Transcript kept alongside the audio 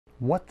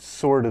What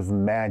sort of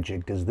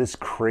magic does this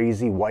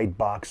crazy white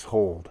box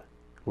hold?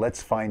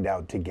 Let's find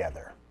out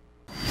together.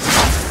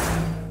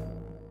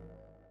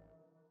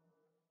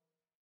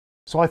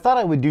 So I thought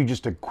I would do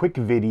just a quick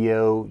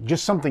video,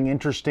 just something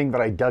interesting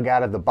that I dug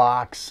out of the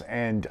box,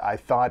 and I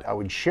thought I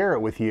would share it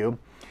with you.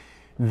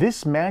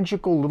 This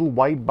magical little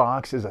white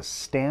box is a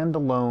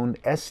standalone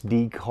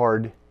SD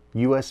card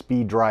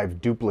USB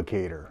drive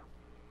duplicator.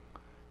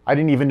 I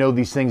didn't even know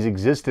these things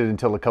existed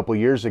until a couple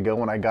years ago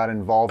when I got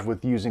involved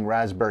with using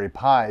Raspberry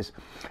Pis,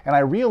 and I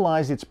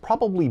realized it's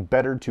probably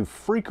better to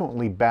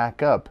frequently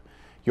back up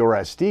your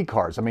SD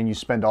cards. I mean, you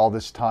spend all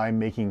this time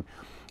making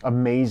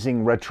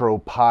amazing retro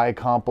Pi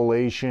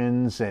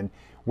compilations and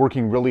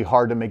working really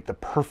hard to make the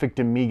perfect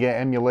Amiga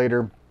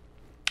emulator.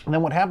 And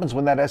then what happens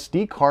when that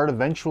SD card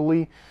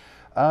eventually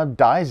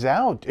dies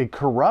out? It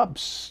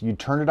corrupts. You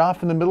turn it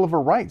off in the middle of a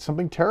write.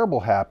 Something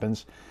terrible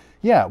happens.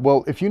 Yeah,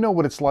 well, if you know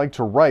what it's like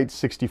to write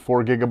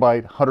 64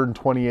 gigabyte,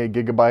 128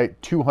 gigabyte,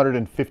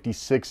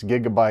 256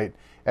 gigabyte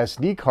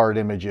SD card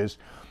images,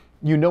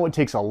 you know it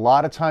takes a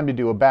lot of time to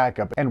do a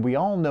backup. And we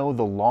all know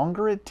the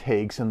longer it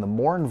takes and the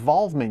more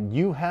involvement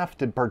you have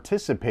to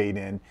participate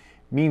in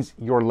means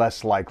you're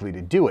less likely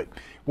to do it.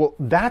 Well,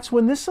 that's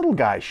when this little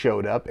guy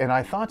showed up, and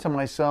I thought to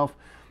myself,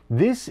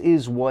 this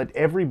is what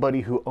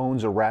everybody who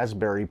owns a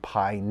Raspberry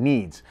Pi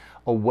needs.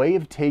 A way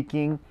of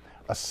taking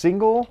a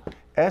single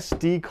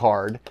SD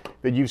card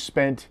that you've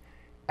spent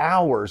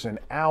hours and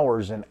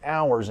hours and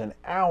hours and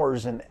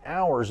hours and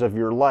hours of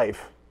your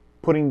life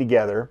putting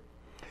together,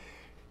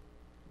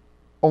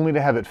 only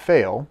to have it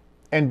fail,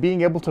 and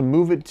being able to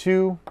move it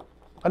to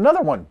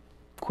another one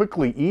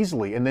quickly,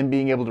 easily, and then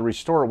being able to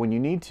restore it when you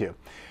need to.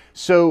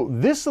 So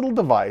this little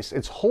device,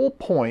 its whole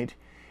point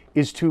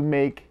is to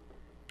make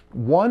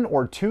 1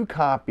 or 2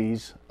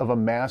 copies of a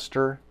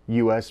master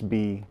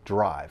USB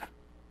drive.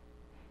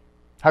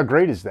 How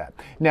great is that?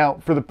 Now,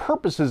 for the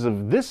purposes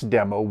of this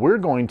demo, we're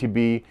going to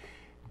be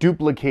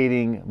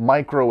duplicating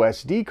micro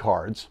SD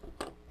cards.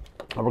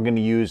 We're going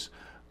to use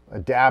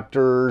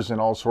adapters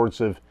and all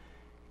sorts of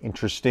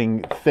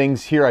interesting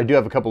things here. I do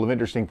have a couple of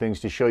interesting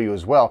things to show you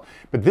as well.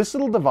 But this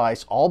little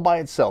device, all by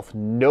itself,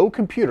 no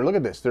computer. Look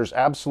at this. There's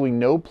absolutely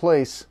no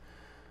place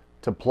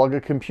to plug a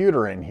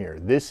computer in here.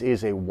 This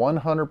is a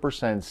 100%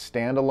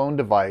 standalone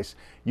device.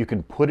 You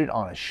can put it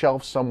on a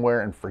shelf somewhere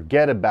and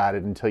forget about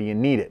it until you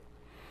need it.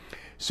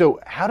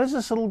 So how does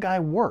this little guy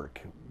work?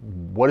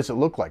 What does it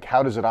look like?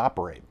 How does it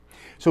operate?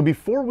 So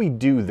before we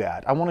do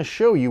that, I want to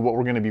show you what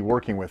we're going to be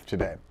working with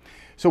today.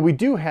 So we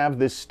do have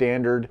this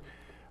standard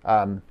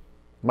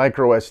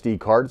micro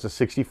SD card. It's a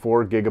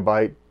 64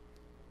 gigabyte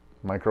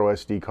micro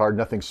SD card,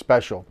 nothing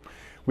special.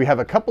 We have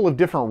a couple of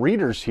different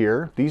readers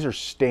here. These are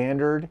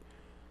standard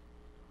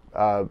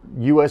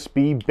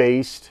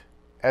USB-based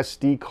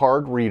SD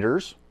card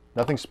readers.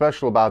 Nothing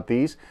special about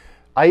these.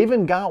 I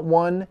even got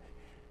one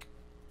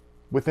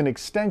with an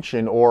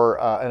extension, or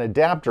an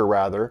adapter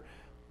rather.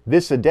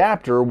 This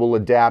adapter will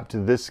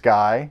adapt this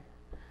guy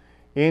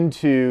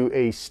into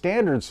a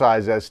standard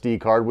size SD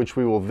card, which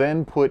we will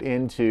then put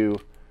into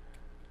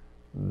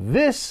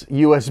this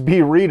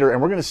USB reader,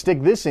 and we're going to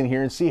stick this in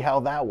here and see how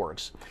that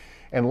works.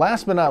 And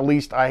last but not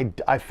least,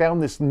 I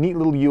found this neat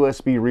little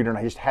USB reader, and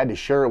I just had to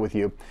share it with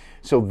you.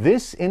 So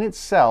this in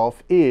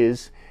itself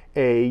is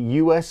a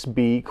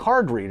USB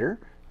card reader.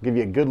 I'll give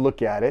you a good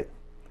look at it.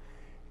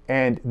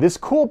 And this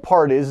cool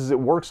part is it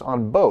works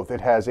on both.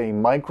 It has a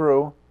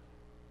micro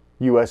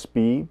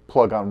USB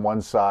plug on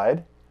one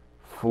side,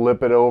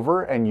 flip it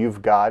over, and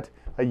you've got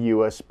a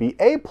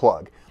USB-A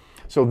plug.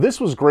 So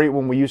this was great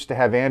when we used to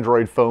have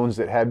Android phones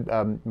that had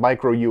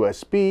micro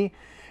USB,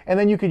 and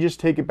then you could just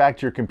take it back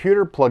to your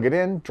computer, plug it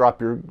in, drop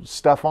your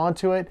stuff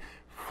onto it,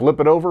 flip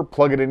it over,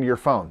 plug it into your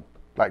phone.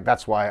 Like,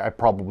 that's why I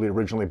probably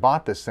originally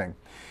bought this thing.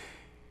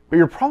 But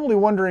you're probably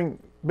wondering,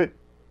 but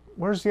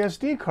where's the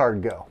SD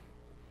card go?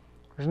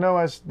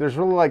 There's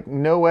really like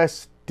no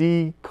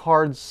SD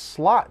card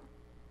slot.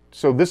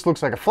 So this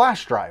looks like a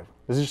flash drive.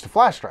 This is just a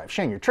flash drive.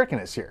 Shane, you're tricking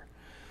us here.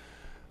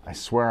 I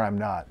swear I'm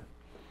not.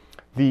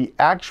 The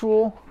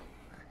actual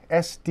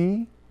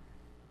SD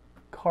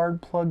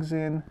card plugs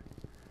in.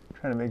 I'm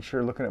trying to make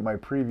sure, looking at my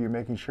preview,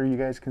 making sure you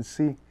guys can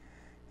see.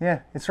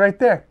 Yeah, it's right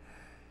there.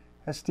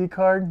 SD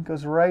card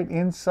goes right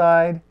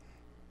inside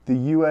the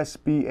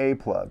USB-A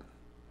plug.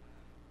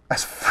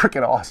 That's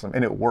freaking awesome,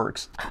 and it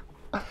works.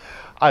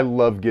 I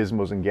love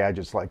gizmos and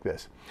gadgets like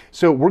this.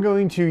 So we're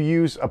going to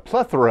use a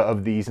plethora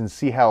of these and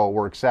see how it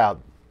works out.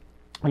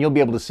 And you'll be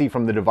able to see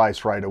from the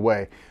device right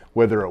away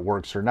whether it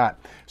works or not.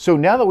 So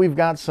now that we've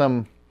got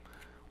some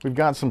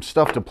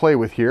stuff to play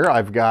with here,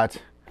 I've got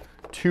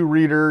 2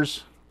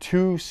 readers,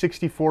 2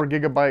 64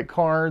 gigabyte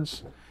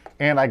cards,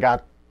 and I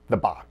got the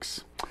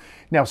box.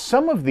 Now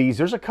some of these,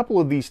 there's a couple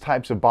of these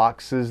types of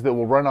boxes that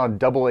will run on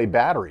AA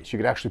batteries. You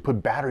could actually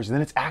put batteries, and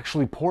then it's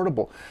actually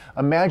portable.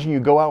 Imagine you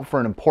go out for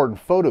an important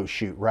photo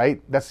shoot, right?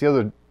 That's the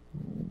other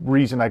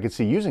reason I could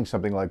see using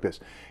something like this.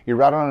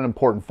 You're out on an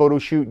important photo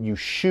shoot, you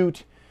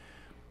shoot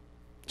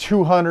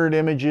 200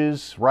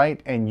 images,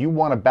 right? And you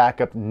want to back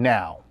up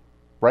now.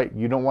 right?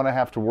 You don't want to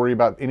have to worry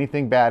about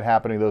anything bad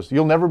happening to those.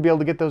 You'll never be able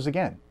to get those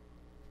again,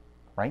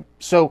 right?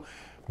 So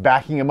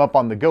backing them up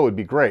on the go would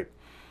be great.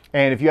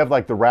 And if you have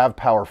like the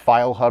RAVPower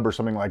file hub or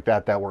something like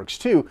that, that works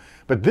too.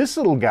 But this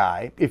little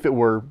guy, if it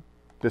were,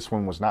 this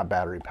one was not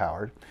battery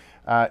powered.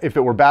 If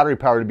it were battery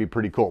powered, it'd be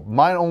pretty cool.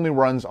 Mine only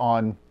runs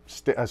on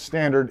a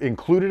standard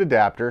included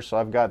adapter. So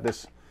I've got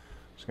this,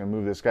 just gonna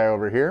move this guy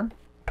over here,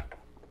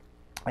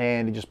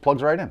 and he just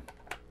plugs right in.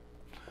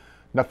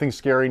 Nothing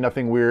scary,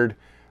 nothing weird.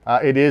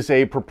 It is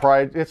a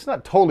proprietary, it's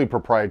not totally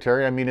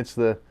proprietary. I mean, it's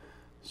the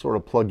sort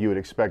of plug you would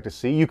expect to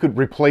see. You could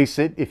replace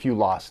it if you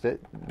lost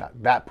it, not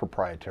that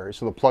proprietary.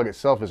 So the plug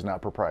itself is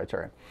not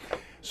proprietary.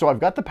 So I've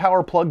got the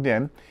power plugged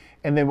in,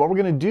 and then what we're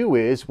gonna do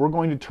is we're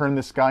going to turn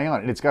this guy on,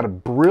 and it's got a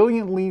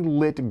brilliantly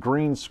lit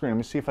green screen. Let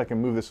me see if I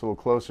can move this a little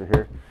closer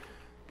here,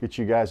 get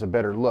you guys a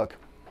better look.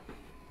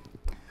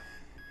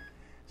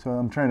 So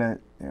I'm trying to,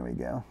 there we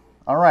go.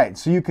 All right,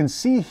 so you can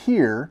see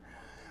here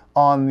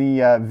on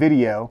the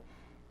video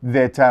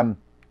that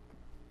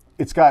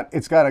it's got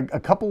a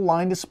couple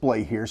line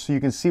display here, so you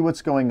can see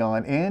what's going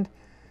on, and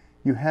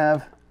you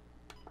have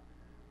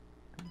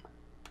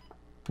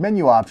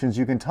menu options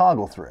you can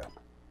toggle through.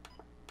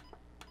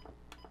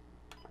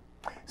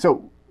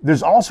 So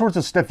there's all sorts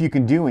of stuff you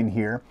can do in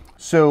here.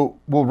 So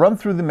we'll run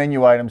through the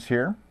menu items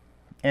here,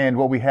 and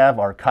what we have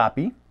are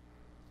copy,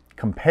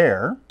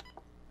 compare,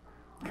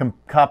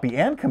 copy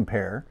and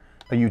compare,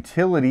 a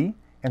utility,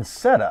 and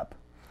setup.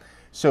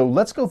 So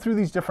let's go through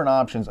these different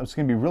options. It's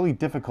going to be really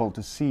difficult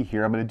to see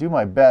here. I'm going to do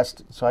my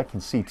best so I can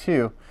see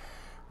too,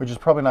 which is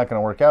probably not going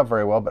to work out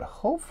very well, but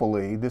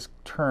hopefully this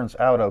turns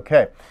out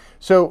okay.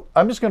 So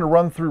I'm just going to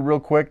run through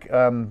real quick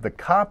the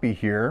copy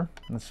here.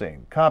 Let's see,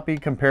 copy,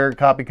 compare,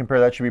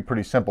 that should be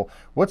pretty simple.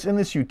 What's in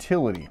this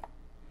utility?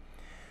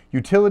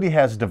 Utility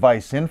has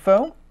device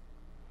info,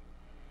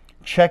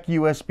 check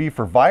USB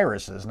for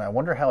viruses, and I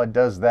wonder how it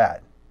does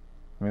that.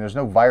 I mean, there's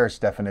no virus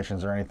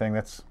definitions or anything.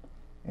 That's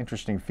an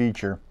interesting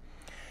feature.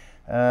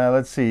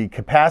 Let's see,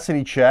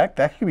 capacity check,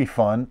 that could be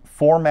fun.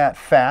 Format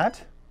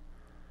FAT,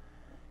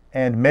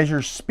 and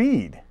measure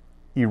speed.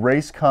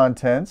 Erase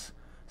contents,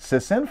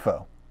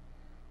 sysinfo.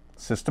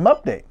 System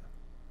update.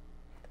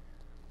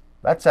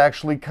 That's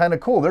actually kind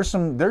of cool. There's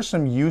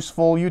some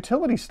useful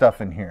utility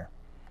stuff in here.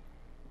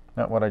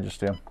 Not what I just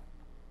did.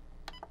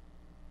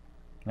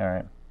 All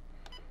right.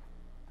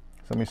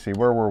 So let me see,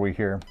 where were we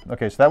here?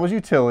 Okay, so that was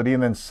utility,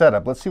 and then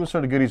setup. Let's see what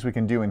sort of goodies we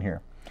can do in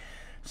here.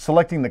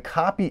 Selecting the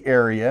copy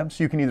area,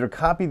 so you can either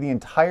copy the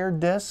entire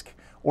disk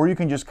or you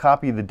can just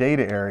copy the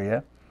data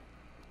area.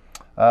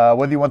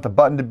 Whether you want the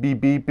button to be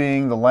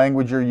beeping, the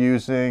language you're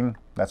using,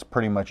 that's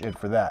pretty much it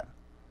for that.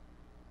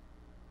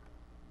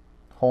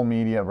 Whole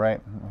media,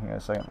 right? Hang on a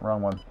second,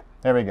 wrong one.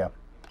 There we go.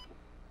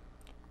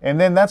 And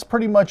then that's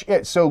pretty much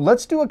it. So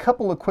let's do a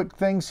couple of quick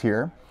things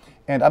here,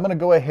 and I'm going to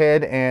go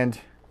ahead and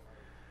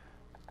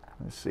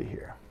let's see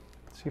here.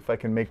 See if I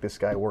can make this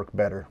guy work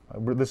better.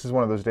 This is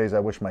one of those days I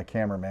wish my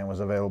cameraman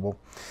was available.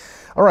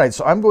 All right,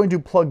 so I'm going to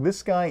plug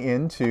this guy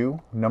into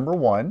number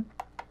one.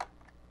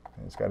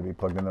 It's got to be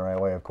plugged in the right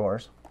way, of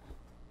course.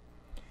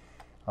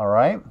 All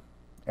right,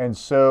 and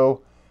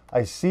so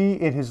I see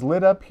it has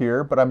lit up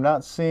here, but I'm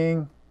not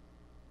seeing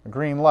a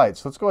green light.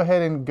 So let's go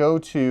ahead and go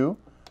to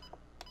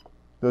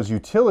those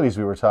utilities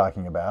we were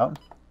talking about.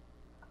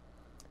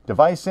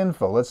 Device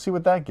info, let's see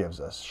what that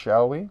gives us,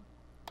 shall we?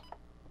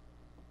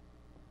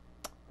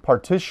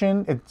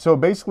 Partition, so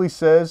it basically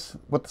says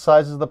what the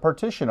sizes of the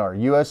partition are.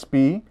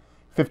 USB,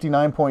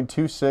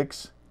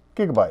 59.26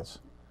 gigabytes.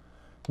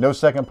 No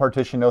second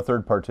partition, no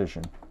third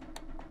partition.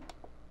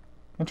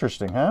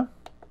 Interesting, huh?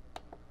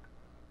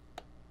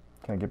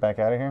 Can I get back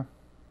out of here?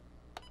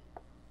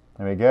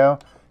 There we go.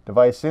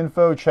 Device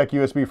info, check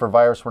USB for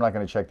virus. We're not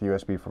going to check the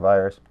USB for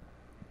virus.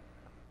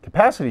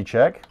 Capacity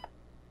check.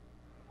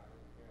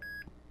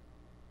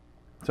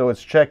 So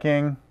it's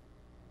checking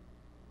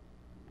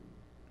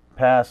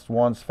passed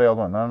once, failed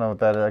one. I don't know what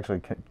that is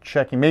actually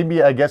checking.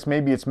 Maybe, I guess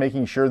maybe it's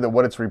making sure that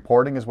what it's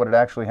reporting is what it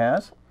actually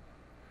has.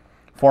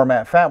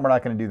 Format FAT, we're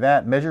not going to do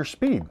that. Measure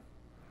speed.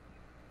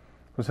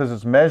 So it says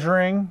it's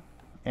measuring,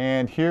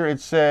 and here it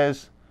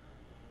says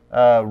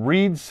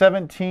read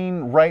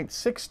 17, write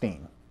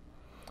 16.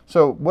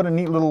 So what a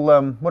neat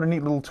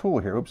little tool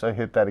here. Oops, I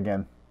hit that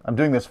again. I'm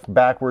doing this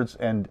backwards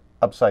and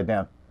upside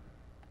down.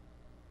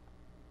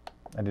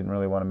 I didn't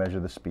really want to measure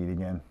the speed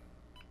again.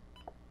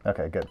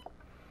 Okay, good.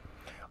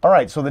 All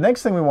right, so the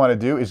next thing we want to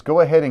do is go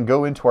ahead and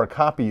go into our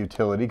copy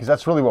utility, because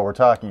that's really what we're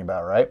talking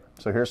about, right?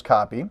 So here's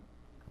copy,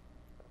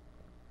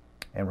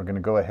 and we're going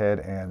to go ahead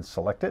and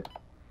select it.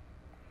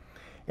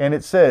 And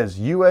it says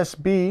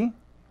USB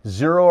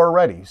 0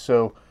 already.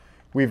 So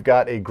we've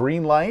got a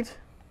green light.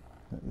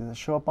 Does it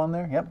show up on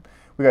there? Yep.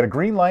 We got a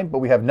green light, but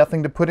we have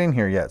nothing to put in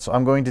here yet. So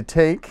I'm going to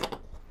take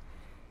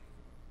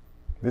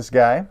this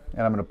guy,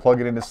 and I'm going to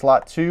plug it into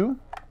slot 2.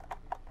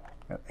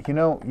 You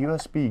know,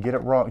 USB, you get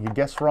it wrong. You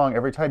guess wrong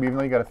every time, even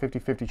though you got a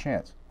 50-50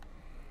 chance.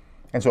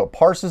 And so it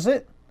parses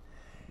it,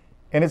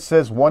 and it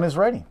says 1 is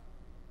ready.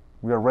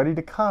 We are ready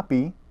to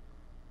copy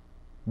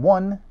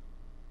 1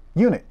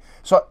 unit.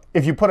 So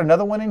if you put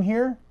another one in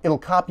here, it'll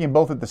copy them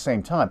both at the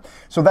same time.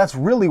 So that's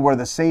really where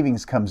the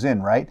savings comes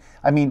in, right?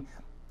 I mean,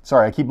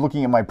 sorry, I keep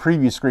looking at my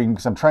preview screen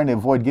because I'm trying to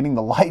avoid getting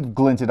the light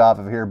glinted off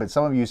of here, but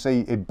some of you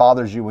say it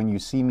bothers you when you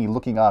see me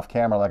looking off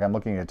camera like I'm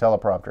looking at a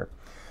teleprompter.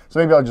 So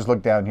maybe I'll just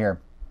look down here.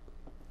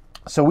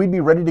 So we'd be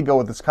ready to go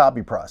with this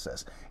copy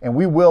process. And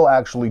we will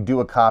actually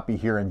do a copy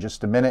here in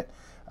just a minute,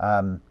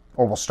 or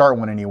we'll start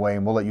one anyway,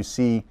 and we'll let you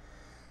see.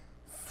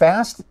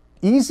 Fast,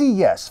 easy,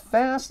 yes.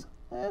 Fast,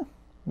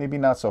 maybe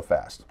not so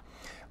fast.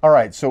 All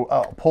right, so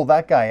I'll pull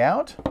that guy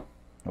out.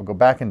 We'll go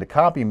back into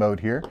copy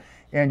mode here.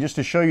 And just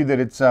to show you that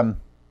it's, so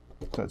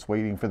it's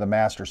waiting for the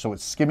master. So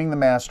it's skimming the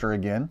master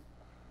again.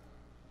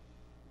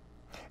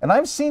 And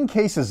I've seen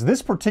cases,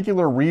 this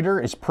particular reader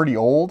is pretty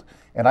old,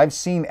 and I've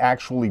seen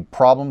actually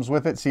problems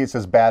with it. See, it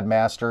says bad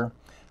master.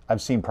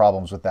 I've seen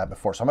problems with that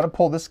before. So I'm going to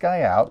pull this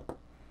guy out,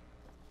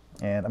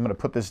 and I'm going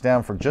to put this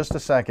down for just a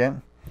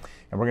second,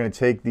 and we're going to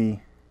take the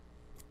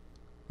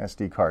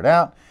SD card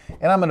out,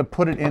 and I'm going to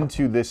put it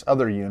into this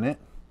other unit,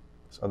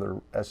 this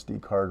other SD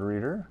card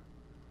reader.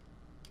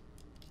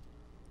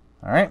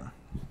 All right.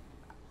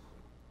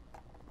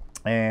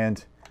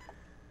 And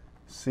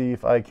see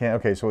if I can,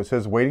 okay, so it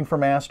says waiting for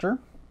master.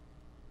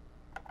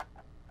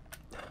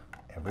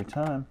 Every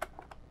time.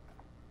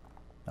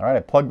 All right,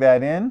 I plug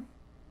that in,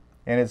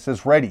 and it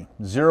says ready,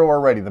 0 or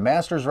ready. The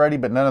master's ready,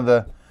 but none of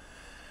the,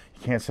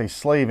 you can't say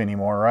slave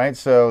anymore, right?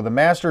 So the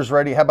master's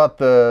ready. How about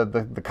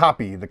the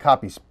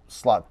copy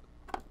slot?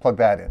 Plug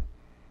that in.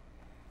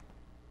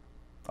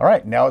 All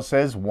right, now it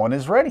says 1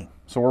 is ready.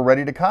 So we're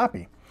ready to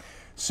copy.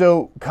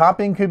 So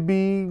copying could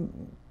be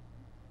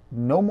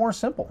no more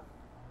simple.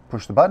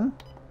 Push the button,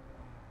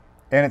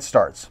 and it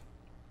starts.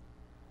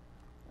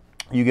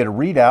 You get a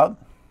readout.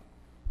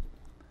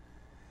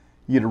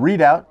 You get a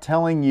readout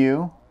telling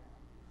you,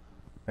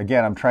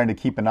 again, I'm trying to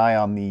keep an eye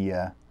on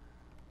the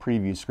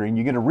preview screen.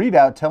 You get a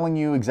readout telling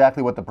you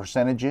exactly what the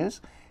percentage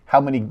is, how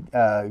many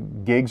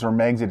gigs or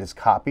megs it is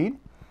copied,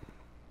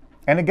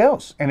 and it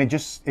goes. And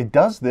it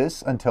does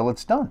this until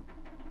it's done.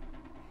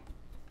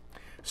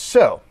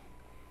 So,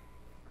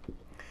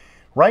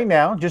 right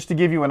now, just to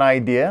give you an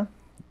idea,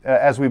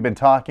 as we've been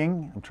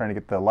talking, I'm trying to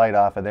get the light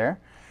off of there.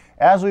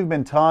 As we've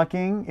been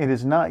talking, it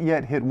has not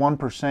yet hit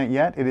 1%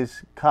 yet. It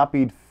is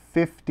copied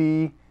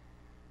 50,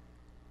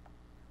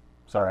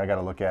 sorry, I got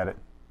to look at it.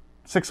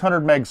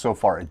 600 megs so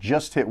far. It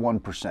just hit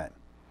 1%.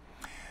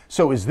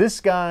 So is this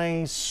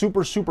guy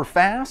super, super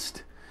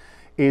fast?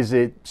 Is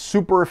it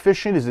super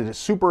efficient? Is it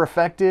super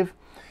effective?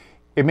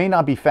 It may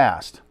not be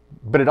fast,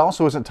 but it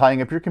also isn't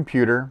tying up your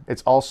computer.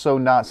 It's also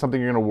not something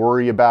you're going to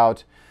worry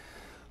about.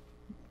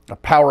 A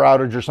power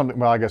outage or something.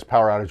 Well, I guess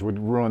power outage would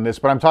ruin this,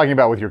 but I'm talking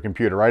about with your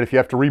computer, right? If you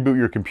have to reboot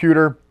your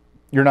computer,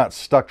 you're not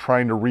stuck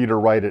trying to read or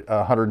write a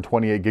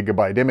 128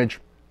 gigabyte image.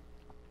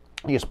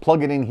 You just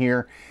plug it in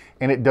here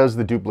and it does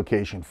the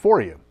duplication for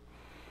you.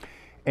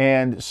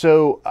 And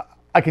so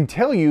I can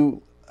tell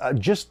you,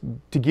 just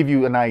to give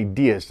you an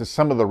idea as to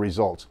some of the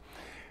results.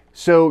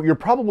 So you're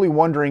probably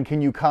wondering,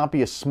 can you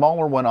copy a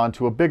smaller one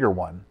onto a bigger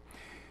one?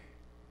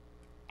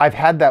 I've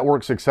had that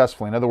work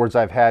successfully. In other words,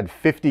 I've had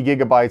 50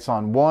 gigabytes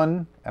on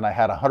one, and I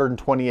had a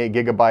 128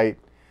 gigabyte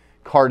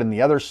card in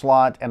the other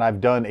slot, and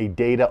I've done a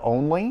data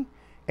only,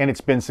 and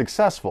it's been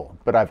successful.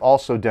 But I've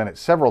also done it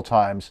several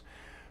times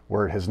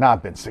where it has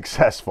not been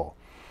successful.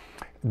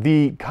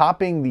 The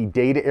copying the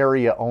data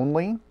area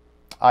only,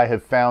 I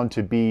have found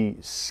to be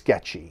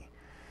sketchy.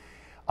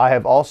 I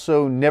have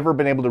also never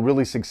been able to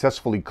really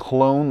successfully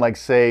clone, like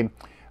say,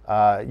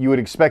 you would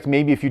expect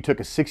maybe if you took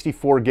a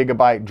 64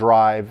 gigabyte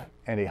drive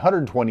and a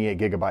 128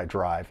 gigabyte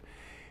drive,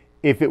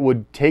 if it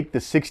would take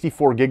the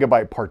 64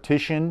 gigabyte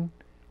partition,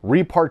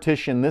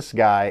 repartition this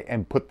guy,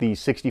 and put the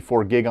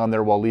 64 gig on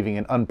there while leaving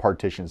an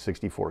unpartitioned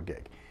 64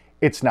 gig.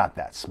 It's not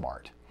that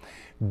smart.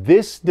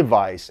 This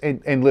device,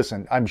 and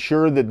listen, I'm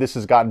sure that this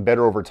has gotten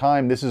better over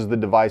time. This is the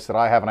device that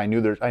I have, and I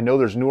know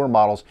there's newer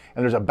models,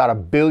 and there's about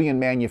 1 billion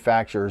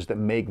manufacturers that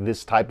make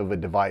this type of a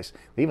device.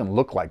 They even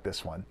look like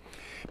this one.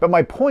 But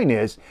my point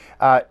is,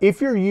 if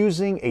you're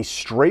using a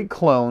straight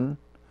clone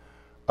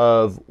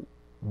of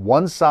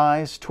one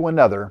size to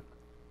another,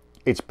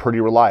 it's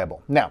pretty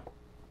reliable. Now,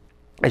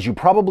 as you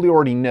probably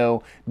already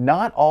know,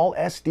 not all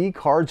SD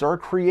cards are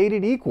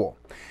created equal.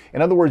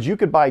 In other words, you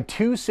could buy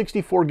two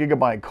 64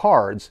 gigabyte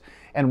cards,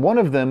 and one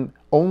of them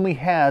only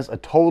has a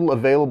total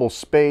available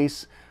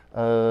space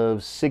of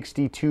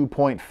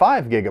 62.5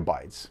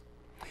 gigabytes.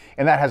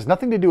 And that has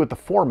nothing to do with the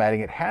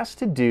formatting. It has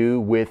to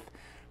do with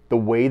the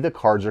way the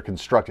cards are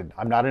constructed.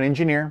 I'm not an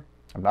engineer.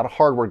 I'm not a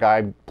hardware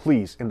guy.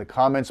 Please, in the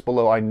comments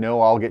below, I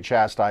know I'll get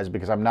chastised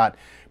because I'm not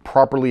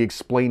properly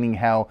explaining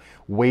how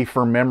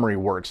wafer memory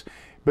works.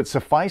 But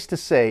suffice to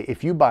say,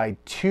 if you buy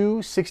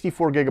two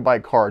 64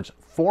 gigabyte cards,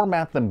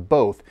 format them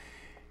both,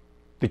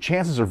 the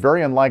chances are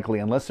very unlikely,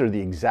 unless they're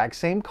the exact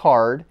same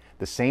card,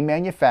 the same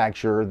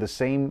manufacturer, the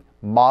same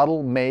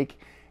model, make,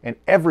 and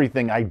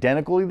everything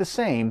identically the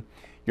same,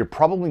 you're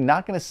probably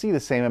not going to see the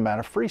same amount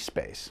of free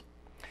space.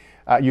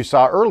 You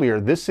saw earlier,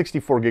 this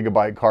 64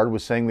 gigabyte card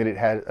was saying that it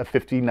had a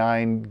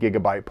 59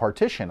 gigabyte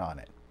partition on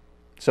it.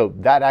 So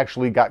that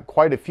actually got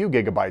quite a few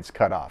gigabytes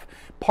cut off.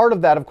 Part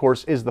of that, of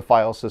course, is the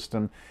file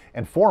system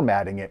and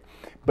formatting it,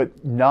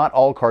 but not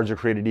all cards are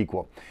created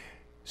equal.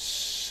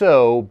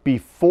 So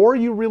before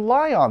you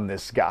rely on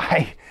this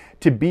guy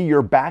to be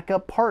your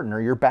backup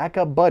partner, your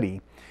backup buddy,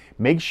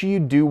 make sure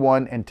you do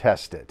one and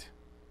test it.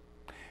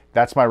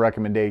 That's my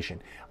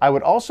recommendation. I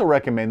would also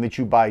recommend that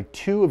you buy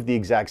 2 of the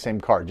exact same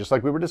card, just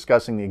like we were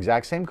discussing, the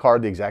exact same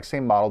card, the exact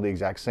same model, the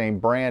exact same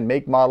brand,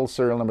 make, model,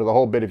 serial number, the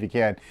whole bit if you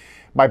can.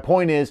 My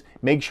point is,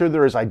 make sure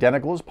they're as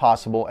identical as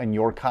possible and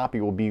your copy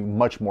will be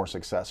much more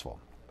successful.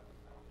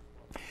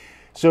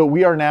 So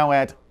we are now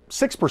at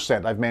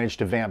 6%. I've managed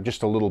to vamp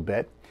just a little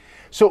bit.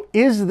 So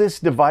is this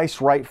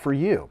device right for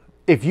you?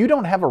 If you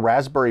don't have a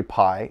Raspberry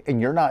Pi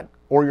and you're not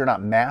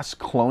mass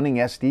cloning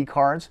SD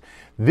cards,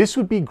 this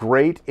would be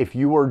great if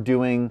you are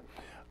doing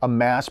a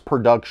mass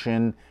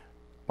production.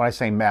 When I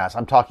say mass,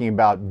 I'm talking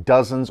about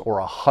dozens or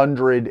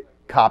 100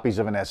 copies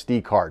of an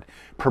SD card.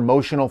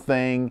 Promotional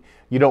thing,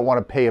 you don't want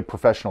to pay a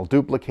professional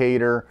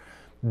duplicator.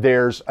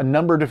 There's a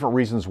number of different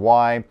reasons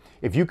why.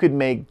 If you could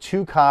make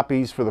 2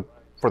 copies for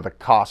the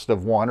cost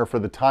of one, or for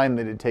the time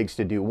that it takes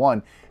to do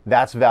one,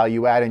 that's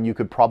value add, and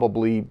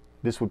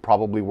this would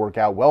probably work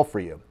out well for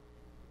you.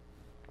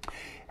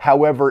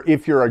 However,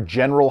 if you're a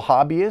general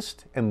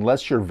hobbyist,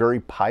 unless you're very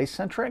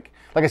Pi-centric,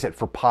 like I said,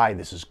 for Pi,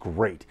 this is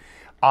great.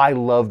 I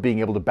love being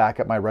able to back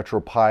up my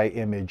RetroPie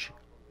image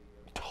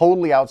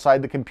totally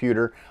outside the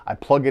computer. I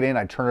plug it in,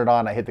 I turn it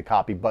on, I hit the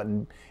copy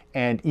button,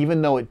 and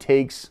even though it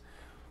takes,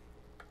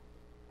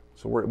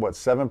 so we're at what,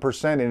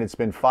 7%, and it's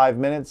been 5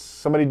 minutes,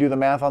 somebody do the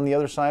math on the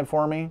other side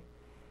for me,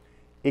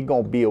 it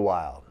gonna be a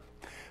while.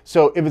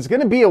 So if it's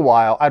gonna be a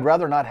while, I'd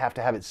rather not have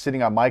to have it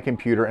sitting on my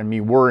computer and me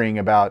worrying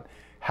about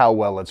how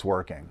well it's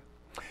working.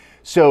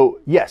 So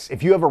yes,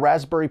 if you have a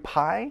Raspberry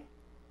Pi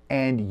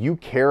and you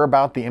care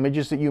about the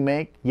images that you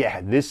make, yeah,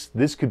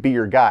 this could be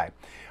your guy.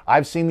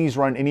 I've seen these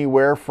run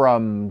anywhere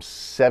from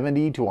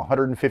 70 to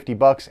 150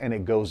 bucks, and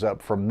it goes up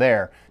from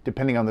there,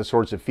 depending on the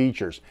sorts of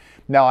features.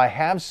 Now, I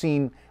have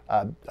seen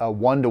a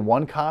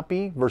 1-to-1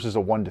 copy versus a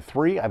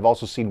 1-to-3. I've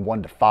also seen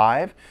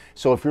 1-to-5.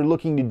 So if you're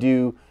looking to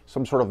do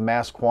some sort of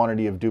mass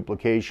quantity of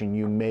duplication,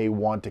 you may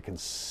want to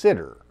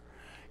consider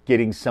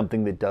getting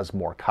something that does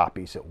more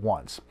copies at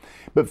once.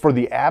 But for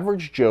the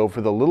average Joe,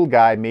 for the little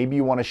guy, maybe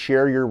you want to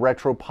share your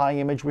RetroPie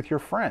image with your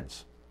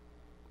friends,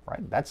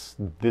 right?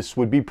 This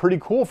would be pretty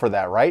cool for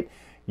that, right?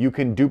 You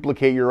can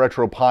duplicate your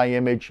RetroPie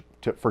image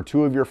for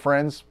 2 of your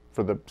friends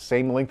for the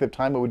same length of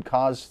time it would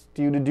cost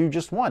you to do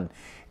just one.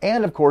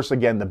 And of course,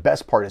 again, the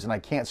best part is, and I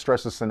can't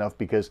stress this enough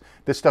because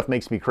this stuff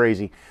makes me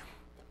crazy,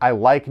 I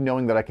like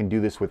knowing that I can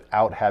do this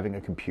without having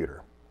a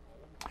computer.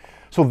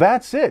 So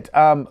that's it.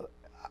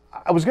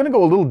 I was going to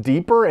go a little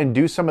deeper and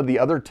do some of the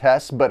other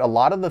tests, but a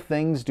lot of the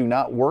things do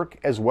not work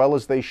as well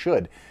as they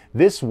should.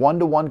 This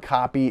 1-to-1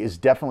 copy is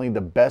definitely the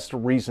best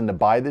reason to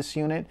buy this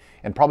unit,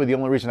 and probably the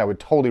only reason I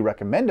would totally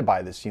recommend to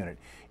buy this unit,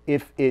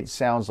 if it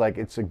sounds like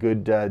it's a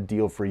good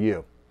deal for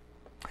you.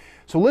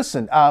 So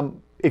listen,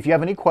 if you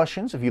have any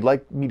questions, if you'd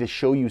like me to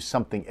show you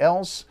something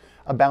else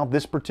about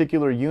this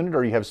particular unit,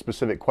 or you have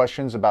specific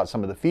questions about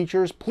some of the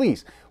features,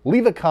 please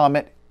leave a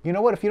comment. You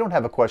know what? If you don't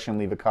have a question,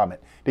 leave a comment.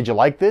 Did you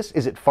like this?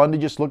 Is it fun to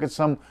just look at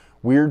some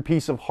weird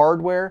piece of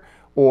hardware?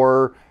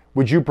 Or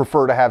would you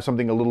prefer to have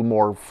something a little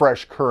more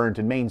fresh, current,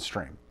 and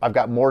mainstream? I've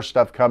got more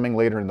stuff coming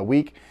later in the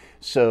week,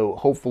 so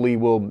hopefully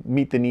we'll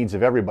meet the needs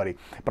of everybody.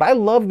 But I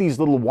love these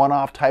little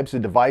one-off types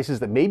of devices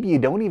that maybe you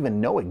don't even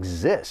know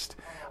exist.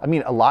 I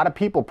mean, a lot of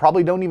people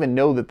probably don't even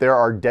know that there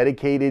are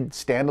dedicated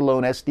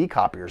standalone SD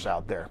copiers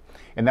out there.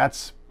 And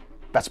that's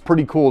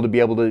pretty cool to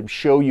be able to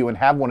show you and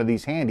have one of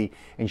these handy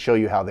and show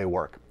you how they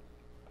work.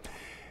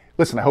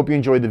 Listen, I hope you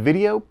enjoyed the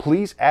video.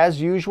 Please,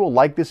 as usual,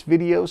 like this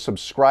video,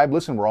 subscribe.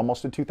 Listen, we're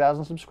almost at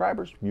 2,000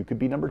 subscribers. You could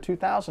be number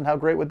 2,000. How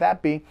great would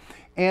that be?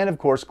 And of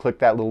course, click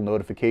that little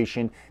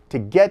notification to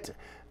get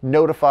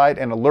notified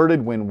and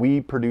alerted when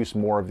we produce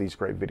more of these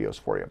great videos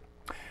for you.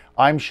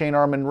 I'm Shane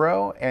R.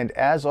 Monroe, and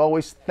as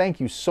always, thank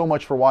you so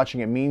much for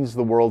watching. It means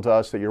the world to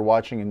us that you're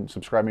watching and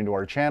subscribing to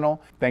our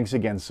channel. Thanks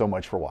again so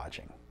much for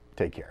watching.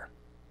 Take care.